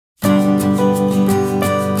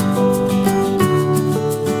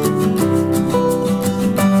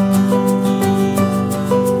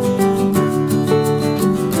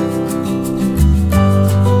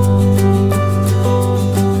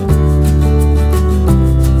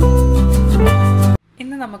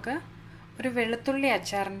നമുക്ക് ഒരു വെളുത്തുള്ളി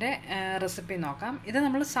അച്ചാറിൻ്റെ റെസിപ്പി നോക്കാം. ഇത്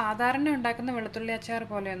നമ്മൾ സാധാരണ ഉണ്ടാക്കുന്ന വെളുത്തുള്ളി അച്ചാർ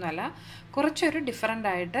പോലെയൊന്നുമല്ല, കുറച്ചൊരു ഡിഫറൻ്റ്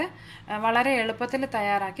ആയിട്ട് വളരെ എളുപ്പത്തിൽ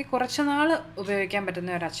തയ്യാറാക്കി കുറച്ച് നാൾ ഉപയോഗിക്കാൻ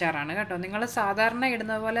പറ്റുന്ന ഒരു അച്ചാറാണ് കേട്ടോ. നിങ്ങൾ സാധാരണ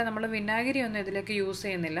ഇടുന്നത് പോലെ നമ്മൾ വിനാഗിരി ഒന്നും ഇതിലേക്ക് യൂസ്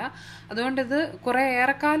ചെയ്യുന്നില്ല. അതുകൊണ്ട് ഇത് കുറേ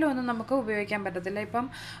ഏറെക്കാലം ഒന്നും നമുക്ക് ഉപയോഗിക്കാൻ പറ്റത്തില്ല. ഇപ്പം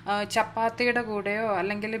ചപ്പാത്തിയുടെ കൂടെയോ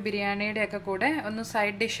അല്ലെങ്കിൽ ബിരിയാണിയുടെ ഒക്കെ കൂടെ ഒന്ന്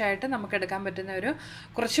സൈഡ് ഡിഷായിട്ട് നമുക്ക് എടുക്കാൻ പറ്റുന്ന ഒരു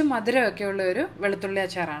കുറച്ച് മധുരമൊക്കെ ഉള്ള ഒരു വെളുത്തുള്ളി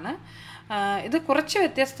അച്ചാറാണ്. ഇത് കുറച്ച്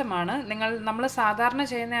വ്യത്യസ്തമാണ്. നമ്മൾ സാധാരണ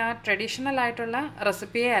ചെയ്യുന്ന ആ ട്രഡീഷണൽ ആയിട്ടുള്ള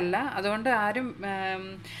റെസിപ്പിയേ അല്ല. അതുകൊണ്ട് ആരും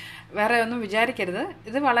വേറെ ഒന്നും വിചാരിക്കരുത്.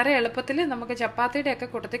 ഇത് വളരെ എളുപ്പത്തിൽ നമുക്ക് ചപ്പാത്തിയുടെയൊക്കെ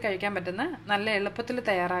കൂട്ടത്തിൽ കഴിക്കാൻ പറ്റുന്ന നല്ല എളുപ്പത്തിൽ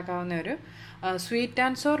തയ്യാറാക്കാവുന്ന ഒരു സ്വീറ്റ്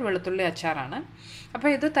ആൻഡ് സോർ വെളുത്തുള്ളി അച്ചാറാണ്. അപ്പോൾ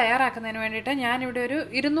ഇത് തയ്യാറാക്കുന്നതിന് വേണ്ടിയിട്ട് ഞാനിവിടെ ഒരു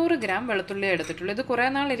 200 ഗ്രാം വെളുത്തുള്ളി എടുത്തിട്ടുള്ളൂ. ഇത് കുറേ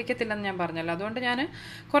നാൾ ഇരിക്കത്തില്ലെന്ന് ഞാൻ പറഞ്ഞല്ലോ, അതുകൊണ്ട് ഞാൻ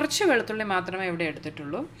കുറച്ച് വെളുത്തുള്ളി മാത്രമേ ഇവിടെ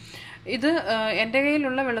എടുത്തിട്ടുള്ളൂ. ഇത് എൻ്റെ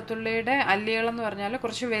കയ്യിലുള്ള വെളുത്തുള്ളിയുടെ അല്ലികളെന്ന് പറഞ്ഞാൽ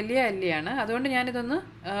കുറച്ച് വലിയ അല്ലിയാണ്. അതുകൊണ്ട് ഞാനിതൊന്ന്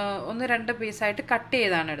 1-2 പീസായിട്ട് കട്ട്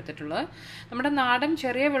ചെയ്താണ് എടുത്തിട്ടുള്ളത്. നമ്മുടെ നാടൻ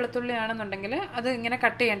ചെറിയ വെളുത്തുള്ളിയാണെന്നുണ്ടെങ്കിൽ അത് ഇങ്ങനെ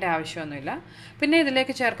കട്ട് ചെയ്യേണ്ട ആവശ്യമൊന്നുമില്ല. പിന്നെ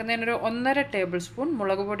ഇതിലേക്ക് ചേർക്കുന്നതിനൊരു 1.5 ടേബിൾ സ്പൂൺ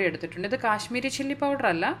മുളക് പൊടി എടുത്തിട്ടുണ്ട്. ഇത് കാശ്മീരി ചില്ലി പൗഡർ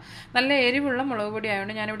അല്ല, നല്ല എരിവുള്ള മുളക് പൊടി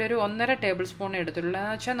ആയതുകൊണ്ട് ഞാനിവിടെ ഒരു 1.5 ടേബിൾ സ്പൂൺ എടുത്തിട്ടുള്ളൂ.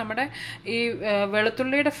 എന്ന് വെച്ചാൽ നമ്മുടെ ഈ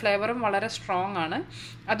വെളുത്തുള്ളിയുടെ ഫ്ലേവറും വളരെ സ്ട്രോങ് ആണ്.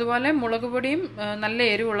 അതുപോലെ മുളക് പൊടിയും നല്ല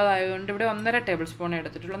എരിവുള്ളതായതുകൊണ്ട് ഇവിടെ 1.5 ടേബിൾ സ്പൂൺ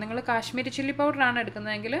എടുത്തിട്ടുള്ളൂ. നിങ്ങൾ കാശ്മീരി ചില്ലി പൗഡറാണ്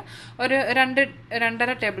എടുക്കുന്നതെങ്കിൽ ഒരു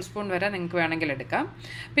 2-2.5 ടേബിൾ സ്പൂൺ വരെ നിങ്ങൾക്ക് വേണമെങ്കിൽ എടുക്കാം.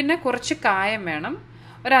 പിന്നെ കുറച്ച് കായം വേണം.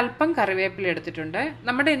 ഒരല്പം കറിവേപ്പില എടുത്തിട്ടുണ്ട്.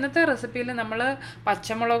 നമ്മുടെ ഇന്നത്തെ റെസിപ്പിയിൽ നമ്മൾ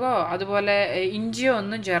പച്ചമുളകോ അതുപോലെ ഇഞ്ചിയോ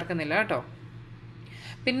ഒന്നും ചേർക്കുന്നില്ല കേട്ടോ.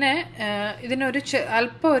 പിന്നെ ഇതിനൊരു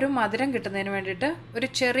അല്പം ഒരു മധുരം കിട്ടുന്നതിന് വേണ്ടിയിട്ട് ഒരു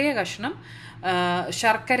ചെറിയ കഷ്ണം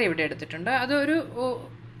ശർക്കര ഇവിടെ എടുത്തിട്ടുണ്ട്. അതൊരു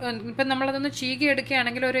ഇപ്പം നമ്മളതൊന്ന് ചീകി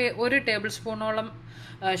എടുക്കുകയാണെങ്കിൽ ഒരു ടേബിൾ സ്പൂണോളം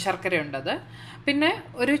ശർക്കരയുണ്ടത്. പിന്നെ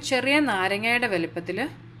ഒരു ചെറിയ നാരങ്ങയുടെ വലിപ്പത്തിൽ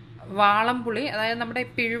വാളംപുളി, അതായത് നമ്മുടെ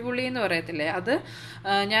പിഴുപുളി എന്ന് പറയത്തില്ലേ, അത്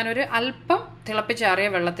ഞാനൊരു അല്പം തിളപ്പിച്ചാറിയ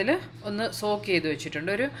വെള്ളത്തിൽ ഒന്ന് സോക്ക് ചെയ്ത്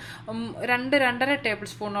വെച്ചിട്ടുണ്ട്. ഒരു 2-2.5 ടേബിൾ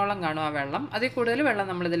സ്പൂണോളം കാണും ആ വെള്ളം. അതിൽ കൂടുതൽ വെള്ളം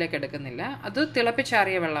നമ്മളിതിലേക്ക് എടുക്കുന്നില്ല. അത്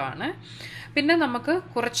തിളപ്പിച്ചാറിയ വെള്ളമാണ്. പിന്നെ നമുക്ക്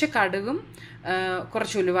കുറച്ച് കടുകും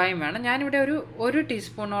കുറച്ച് ഉലുവായും വേണം. ഞാനിവിടെ ഒരു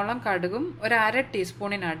ടീസ്പൂണോളം കടുകും 1/2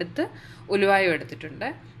 ടീസ്പൂണിനടുത്ത് ഉലുവായും എടുത്തിട്ടുണ്ട്.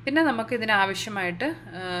 പിന്നെ നമുക്ക് ഇതിനാവശ്യമായിട്ട്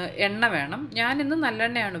എണ്ണ വേണം. ഞാനിന്ന്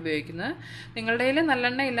നല്ലെണ്ണയാണ് ഉപയോഗിക്കുന്നത്. നിങ്ങളുടെ കയ്യിൽ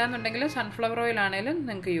നല്ലെണ്ണ ഇല്ലയെന്നുണ്ടെങ്കിൽ സൺഫ്ലവർ ഓയിൽ ആണെങ്കിലും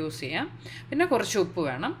നിങ്ങൾക്ക് യൂസ് ചെയ്യാം. പിന്നെ കുറച്ച് ഉപ്പ്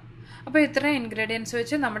വേണം. അപ്പോൾ ഇത്രയും ഇൻഗ്രീഡിയൻസ്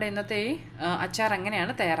വെച്ച് നമ്മുടെ ഇന്നത്തെ ഈ അച്ചാർ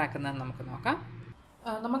എങ്ങനെയാണ് തയ്യാറാക്കുന്നതെന്ന് നമുക്ക് നോക്കാം.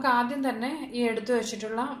 നമുക്ക് ആദ്യം തന്നെ ഈ എടുത്തു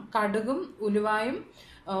വെച്ചിട്ടുള്ള കടുകും ഉലുവായും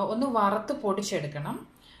ഒന്ന് വറുത്ത് പൊടിച്ചെടുക്കണം.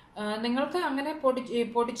 നിങ്ങൾക്ക് അങ്ങനെ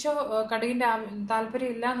പൊടിച്ചോ കടുകിൻ്റെ താല്പര്യം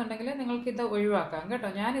ഇല്ല എന്നുണ്ടെങ്കിൽ നിങ്ങൾക്കിത് ഒഴിവാക്കാം കേട്ടോ.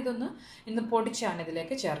 ഞാനിതൊന്ന് ഇന്ന് പൊടിച്ചാണ്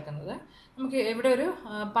ഇതിലേക്ക് ചേർക്കുന്നത്. നമുക്ക് ഇവിടെ ഒരു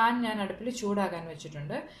പാൻ ഞാൻ അടുപ്പിൽ ചൂടാക്കാൻ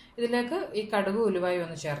വെച്ചിട്ടുണ്ട്. ഇതിലേക്ക് ഈ കടുക് ഉലുവായും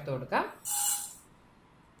ഒന്ന് ചേർത്ത് കൊടുക്കാം.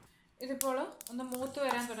 ഇതിപ്പോൾ ഒന്ന് മൂത്ത്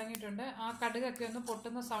വരാൻ തുടങ്ങിയിട്ടുണ്ട്. ആ കടുകൊക്കെ ഒന്ന്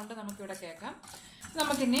പൊട്ടുന്ന സൗണ്ട് നമുക്കിവിടെ കേൾക്കാം.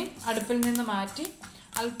 നമുക്കിനി അടുപ്പിൽ നിന്ന് മാറ്റി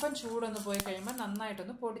അല്പം ചൂടൊന്ന് പോയി കഴിയുമ്പോൾ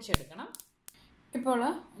നന്നായിട്ടൊന്ന് പൊടിച്ചെടുക്കണം. ഇപ്പോൾ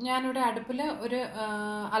ഞാനിവിടെ അടുപ്പിൽ ഒരു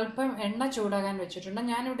അല്പം എണ്ണ ചൂടാകാൻ വെച്ചിട്ടുണ്ട്.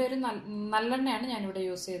 ഞാനിവിടെ ഒരു നല്ലെണ്ണയാണ് ഞാനിവിടെ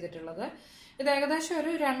യൂസ് ചെയ്തിട്ടുള്ളത്. ഇത് ഏകദേശം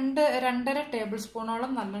ഒരു 2-2.5 ടേബിൾ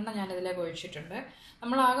സ്പൂണോളം നല്ലെണ്ണ ഞാനിതിലേക്ക് ഒഴിച്ചിട്ടുണ്ട്.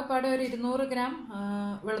 നമ്മൾ ആകെപ്പാടെ ഒരു 200 ഗ്രാം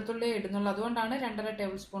വെളുത്തുള്ളി ഇടുന്നുള്ളൂ. അതുകൊണ്ടാണ് 2.5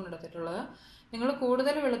 ടേബിൾ സ്പൂൺ എടുത്തിട്ടുള്ളത്. നിങ്ങൾ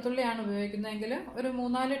കൂടുതൽ വെളുത്തുള്ളിയാണ് ഉപയോഗിക്കുന്നതെങ്കിൽ ഒരു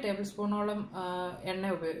 3-4 ടേബിൾ സ്പൂണോളം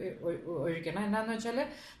എണ്ണ ഒഴിക്കണം. എന്താണെന്ന് വെച്ചാൽ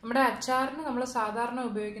നമ്മുടെ അച്ചാറിന് നമ്മൾ സാധാരണ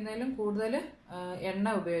ഉപയോഗിക്കുന്നതിലും കൂടുതൽ എണ്ണ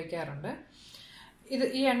ഉപയോഗിക്കാറുണ്ട്.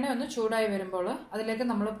 ഈ എണ്ണ ഒന്ന് ചൂടായി വരുമ്പോൾ അതിലേക്ക്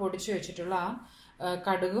നമ്മൾ പൊടിച്ചു വെച്ചിട്ടുള്ള ആ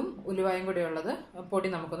കടുകും ഉലുവായും കൂടി ഉള്ളത് പൊടി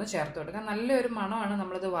നമുക്കൊന്ന് ചേർത്ത് കൊടുക്കാം. നല്ലൊരു മണമാണ്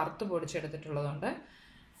നമ്മളിത് വറുത്ത് പൊടിച്ചെടുത്തിട്ടുള്ളതുകൊണ്ട്.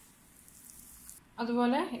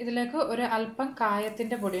 അതുപോലെ ഇതിലേക്ക് ഒരു അല്പം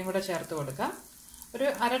കായത്തിൻ്റെ പൊടിയും കൂടെ ചേർത്ത് കൊടുക്കാം. ഒരു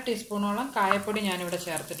 1/2 ടീസ്പൂണോളം കായപ്പൊടി ഞാനിവിടെ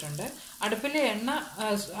ചേർത്തിട്ടുണ്ട്.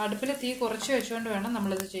 അടുപ്പിൽ തീ കുറച്ച് വെച്ചുകൊണ്ട് വേണം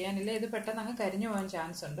നമ്മളിത് ചെയ്യാനില്ല, ഇത് പെട്ടെന്ന് അങ്ങ് കരിഞ്ഞു പോകാൻ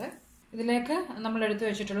ചാൻസ് ഉണ്ട്. ഇതിലേക്ക് നമ്മൾ എടുത്തു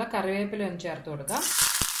വെച്ചിട്ടുള്ള കറിവേപ്പില ഒന്ന് ചേർത്ത് കൊടുക്കാം.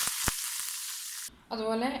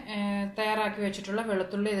 അതുപോലെ തയ്യാറാക്കി വെച്ചിട്ടുള്ള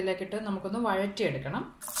വെളുത്തുള്ളി ഇതിലേക്കിട്ട് നമുക്കൊന്ന് വഴറ്റിയെടുക്കണം.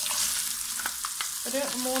 ഒരു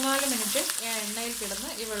 3-4 മിനിറ്റ് എണ്ണയിൽ കിടന്ന്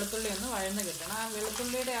ഈ വെളുത്തുള്ളി ഒന്ന് വഴന്ന് കിട്ടണം. ആ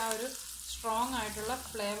വെളുത്തുള്ളിയുടെ ആ ഒരു സ്ട്രോങ് ആയിട്ടുള്ള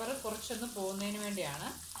ഫ്ലേവർ കുറച്ചൊന്ന് പോകുന്നതിന് വേണ്ടിയാണ്.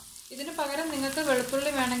 ഇതിന് പകരം നിങ്ങൾക്ക്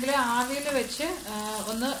വെളുത്തുള്ളി വേണമെങ്കിൽ ആവിയിൽ വെച്ച്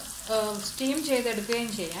ഒന്ന് സ്റ്റീം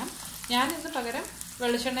ചെയ്തെടുക്കുകയും ചെയ്യാം. ഞാനിന്ന് പകരം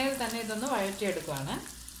വെളിച്ചെണ്ണയിൽ തന്നെ ഇതൊന്ന് വഴറ്റിയെടുക്കുകയാണ്.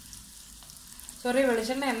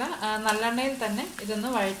 വെളിച്ചെണ്ണയല്ല, നല്ലെണ്ണയിൽ തന്നെ ഇതൊന്ന്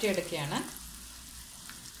വഴറ്റിയെടുക്കുകയാണ്.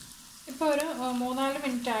 ഇപ്പോൾ ഒരു 3-4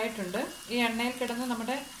 മിനിറ്റ് ആയിട്ടുണ്ട്. ഈ എണ്ണയിൽ കിടന്ന്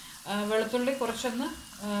നമ്മുടെ വെളുത്തുള്ളി കുറച്ചൊന്ന്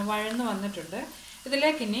വഴന്ന് വന്നിട്ടുണ്ട്.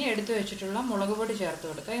 ഇതിലേക്ക് ഇനി എടുത്തു വെച്ചിട്ടുള്ള മുളക് പൊടി ചേർത്ത്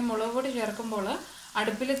കൊടുക്കുക. ഈ മുളക് പൊടി ചേർക്കുമ്പോൾ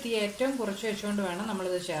അടുപ്പിൽ തീ ഏറ്റവും കുറച്ച് വെച്ചുകൊണ്ട് വേണം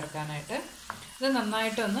നമ്മളിത് ചേർക്കാനായിട്ട്. ഇത്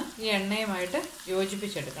നന്നായിട്ടൊന്ന് ഈ എണ്ണയുമായിട്ട്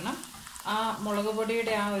യോജിപ്പിച്ചെടുക്കണം. ആ മുളക്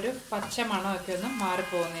പൊടിയുടെ ആ ഒരു പച്ച മണമൊക്കെ ഒന്ന്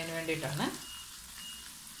മാറിപ്പോകുന്നതിന് വേണ്ടിയിട്ടാണ്.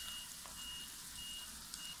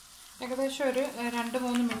 ഏകദേശം ഒരു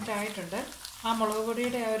 2-3 മിനിറ്റ് ആയിട്ടുണ്ട്. ആ മുളക്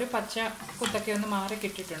പൊടിയുടെ ആ ഒരു പച്ച കുത്തൊക്കെ ഒന്ന് മാറി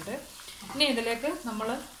കിട്ടിയിട്ടുണ്ട്. ഇനി ഇതിലേക്ക് നമ്മൾ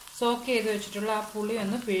സോക്ക് ചെയ്ത് വെച്ചിട്ടുള്ള ആ പുളി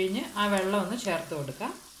ഒന്ന് പിഴിഞ്ഞ് ആ വെള്ളം ഒന്ന് ചേർത്ത്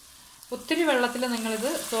കൊടുക്കാം. ഒത്തിരി വെള്ളത്തിൽ നിങ്ങളിത്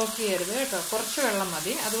സോക്ക് ചെയ്യരുത് കേട്ടോ, കുറച്ച് വെള്ളം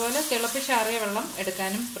മതി. അതുപോലെ തിളപ്പിച്ചാറിയ വെള്ളം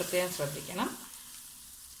എടുക്കാനും പ്രത്യേകം ശ്രദ്ധിക്കണം.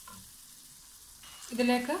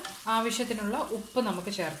 ഇതിലേക്ക് ആവശ്യത്തിനുള്ള ഉപ്പ്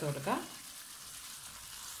നമുക്ക് ചേർത്ത് കൊടുക്കാം.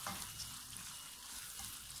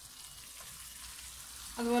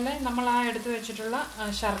 അതുപോലെ നമ്മൾ ആ എടുത്ത് വെച്ചിട്ടുള്ള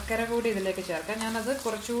ശർക്കര കൂടി ഇതിലേക്ക് ചേർക്കാം. ഞാനത്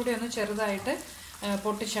കുറച്ചുകൂടി ഒന്ന് ചെറുതായിട്ട്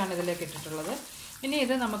പൊട്ടിച്ചാണ് ഇതിലേക്ക് ഇട്ടിട്ടുള്ളത്. ഇനി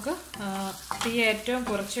ഇത് നമുക്ക് തീ ഏറ്റവും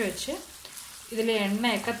കുറച്ച് വെച്ച് ഇതിൽ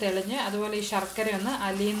എണ്ണയൊക്കെ തെളിഞ്ഞ് അതുപോലെ ഈ ശർക്കര ഒന്ന്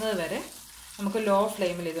അലിയുന്നത് വരെ നമുക്ക് ലോ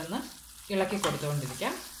ഫ്ലെയിമിൽ ഇതൊന്ന് ഇളക്കി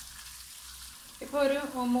കൊടുത്തുകൊണ്ടിരിക്കാം. ഇപ്പോൾ ഒരു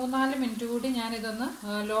 3-4 മിനിറ്റ് കൂടി ഞാനിതൊന്ന്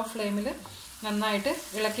ലോ ഫ്ലെയിമിൽ നന്നായിട്ട്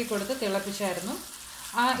ഇളക്കി കൊടുത്ത് തിളപ്പിച്ചായിരുന്നു.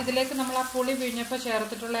 ഇതിലേക്ക് നമ്മൾ ആ പുളി പിഴിഞ്ഞപ്പോൾ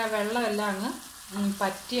ചേർത്തിട്ടുള്ള ആ വെള്ളമെല്ലാം അങ്ങ്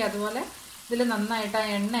പറ്റി അതുപോലെ ഇതിൽ നന്നായിട്ട് ആ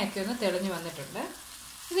എണ്ണയൊക്കെ ഒന്ന് തെളിഞ്ഞ് വന്നിട്ടുണ്ട്.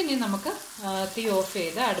 ഇതിനി നമുക്ക് തീ ഓഫ്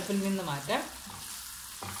ചെയ്ത് അടുപ്പിൽ നിന്ന് മാറ്റാം.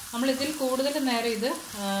 നമ്മളിതിൽ കൂടുതൽ നേരം ഇത്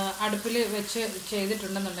അടുപ്പിൽ വെച്ച്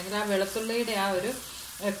ചെയ്തിട്ടുണ്ടെന്നുണ്ടെങ്കിൽ ആ വെളുത്തുള്ളിയുടെ ആ ഒരു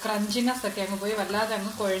ക്രഞ്ചിനെസ് ഒക്കെ അങ്ങ് പോയി വല്ലാതെ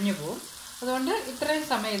അങ്ങ് കുഴഞ്ഞു പോകും. അതുകൊണ്ട് ഇത്രയും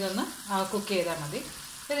സമയം ഇതൊന്ന് കുക്ക് ചെയ്താൽ മതി.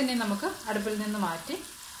 ഇതിനി നമുക്ക് അടുപ്പിൽ നിന്ന് മാറ്റി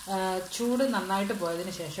ചൂട് നന്നായിട്ട്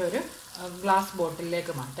പോയതിന് ശേഷം ഒരു ഗ്ലാസ്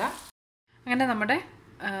ബോട്ടിലേക്ക് മാറ്റാം. അങ്ങനെ നമ്മുടെ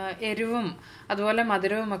എരിവും അതുപോലെ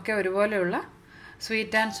മധുരവും ഒക്കെ ഒരുപോലെയുള്ള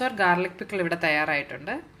sweet and sour garlic pickle ഇവിടെ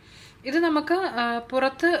തയ്യാറായിട്ടുണ്ട്. ഇത് നമുക്ക്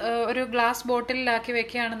പുറത്ത് ഒരു ഗ്ലാസ് ബോട്ടിലാക്കി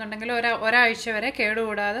വെക്കുകയാണെന്നുണ്ടെങ്കിൽ ഒരാഴ്ച വരെ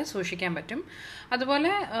കേടുകൂടാതെ സൂക്ഷിക്കാൻ പറ്റും.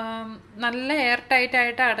 അതുപോലെ നല്ല എയർ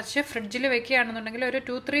ടൈറ്റായിട്ട് അടച്ച് ഫ്രിഡ്ജിൽ വെക്കുകയാണെന്നുണ്ടെങ്കിൽ ഒരു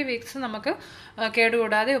 2-3 വീക്സ് നമുക്ക്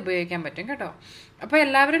കേടുകൂടാതെ ഉപയോഗിക്കാൻ പറ്റും കേട്ടോ. അപ്പോൾ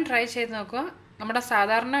എല്ലാവരും ട്രൈ ചെയ്ത് നോക്കുക. നമ്മുടെ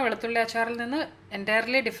സാധാരണ വെളുത്തുള്ളി അച്ചാറിൽ നിന്ന്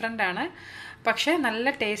എൻറ്റയർലി ഡിഫറെൻ്റ് ആണ്, പക്ഷേ നല്ല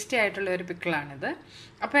ടേസ്റ്റി ആയിട്ടുള്ള ഒരു പിക്കിളാണിത്.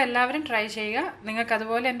 അപ്പോൾ എല്ലാവരും ട്രൈ ചെയ്യുക. നിങ്ങൾക്ക്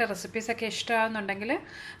അതുപോലെ എൻ്റെ റെസിപ്പീസൊക്കെ ഇഷ്ടമാകുന്നുണ്ടെങ്കിൽ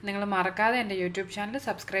നിങ്ങൾ മറക്കാതെ എൻ്റെ യൂട്യൂബ് ചാനൽ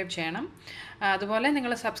സബ്സ്ക്രൈബ് ചെയ്യണം. അതുപോലെ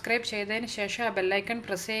നിങ്ങൾ സബ്സ്ക്രൈബ് ചെയ്തതിന് ശേഷം ആ ബെല്ലൈക്കൺ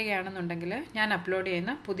പ്രസ് ചെയ്യുകയാണെന്നുണ്ടെങ്കിൽ ഞാൻ അപ്ലോഡ്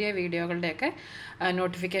ചെയ്യുന്ന പുതിയ വീഡിയോകളുടെയൊക്കെ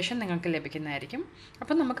നോട്ടിഫിക്കേഷൻ നിങ്ങൾക്ക് ലഭിക്കുന്നതായിരിക്കും.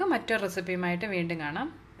 അപ്പോൾ നമുക്ക് മറ്റൊരു റെസിപ്പിയുമായിട്ട് വീണ്ടും കാണാം.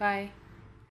 ബൈ.